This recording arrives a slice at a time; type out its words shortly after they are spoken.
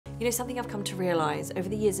You know, something I've come to realise over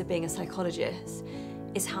the years of being a psychologist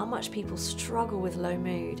is how much people struggle with low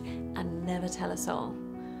mood and never tell us all.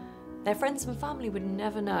 Their friends and family would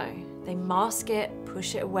never know. They mask it,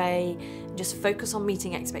 push it away, and just focus on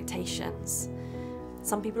meeting expectations.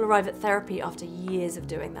 Some people arrive at therapy after years of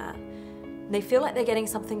doing that. They feel like they're getting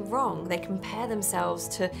something wrong. They compare themselves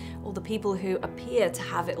to all the people who appear to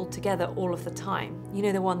have it all together all of the time. You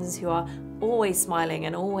know, the ones who are always smiling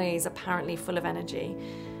and always apparently full of energy.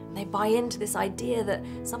 They buy into this idea that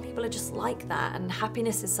some people are just like that and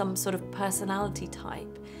happiness is some sort of personality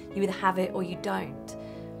type. You either have it or you don't.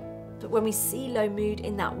 But when we see low mood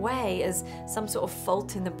in that way as some sort of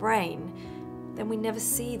fault in the brain, then we never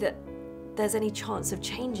see that there's any chance of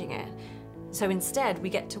changing it. So instead, we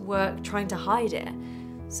get to work trying to hide it.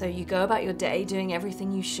 So you go about your day doing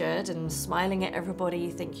everything you should and smiling at everybody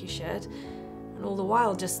you think you should, and all the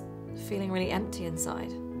while just feeling really empty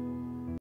inside.